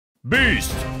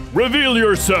Beast, reveal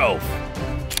yourself!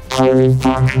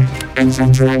 It's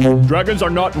a dragon. Dragons are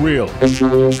not real.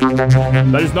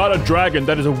 That is not a dragon,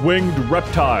 that is a winged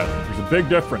reptile. There's a big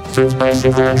difference. It's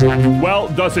basically a dragon. Well,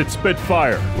 does it spit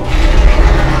fire?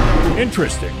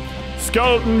 Interesting.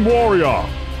 Skeleton warrior,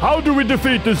 how do we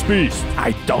defeat this beast?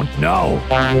 I don't know.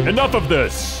 Enough of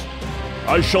this.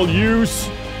 I shall use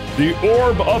the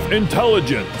Orb of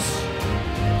Intelligence.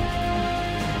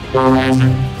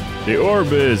 The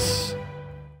orb is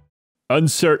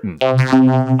uncertain.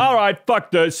 Alright, fuck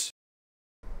this.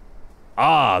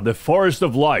 Ah, the Forest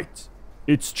of Light.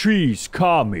 Its trees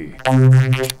calm me.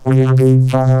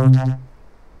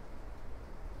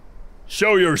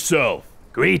 Show yourself.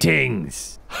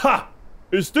 Greetings. Ha!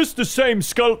 Is this the same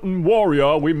skeleton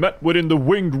warrior we met within the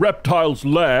winged reptile's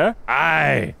lair?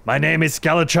 Aye, my name is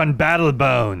Skeletron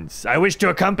Battlebones. I wish to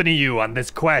accompany you on this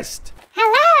quest.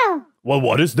 Hello! Well,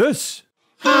 what is this?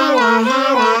 Hello,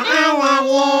 I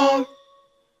love you.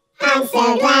 I'm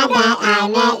so glad that I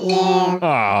met you.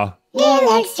 Ah. You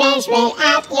look strange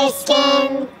without your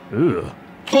skin. Ugh.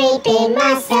 Creepy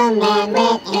muscle man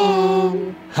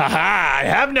within. Haha, I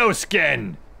have no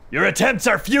skin. Your attempts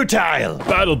are futile.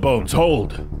 Battlebones,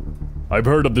 hold. I've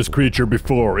heard of this creature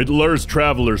before. It lures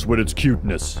travelers with its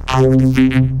cuteness.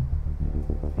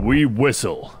 We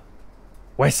whistle.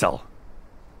 Whistle.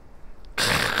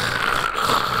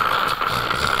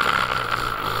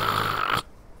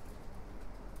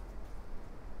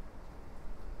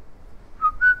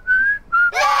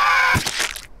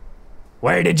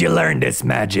 Where did you learn this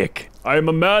magic? I am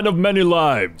a man of many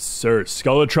lives, Sir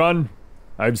Skeletron.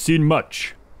 I've seen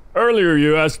much. Earlier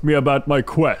you asked me about my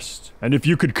quest, and if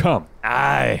you could come.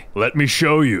 Aye. Let me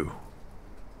show you.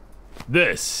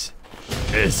 This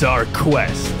is our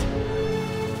quest.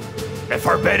 The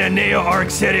forbidden neo-orc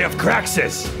city of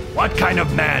Craxus. What kind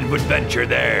of man would venture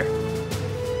there?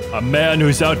 A man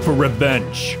who's out for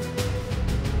revenge.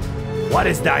 What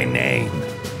is thy name?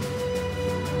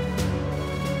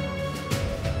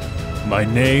 My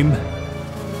name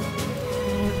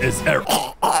is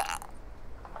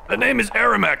The name is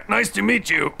Aramak. Nice to meet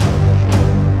you.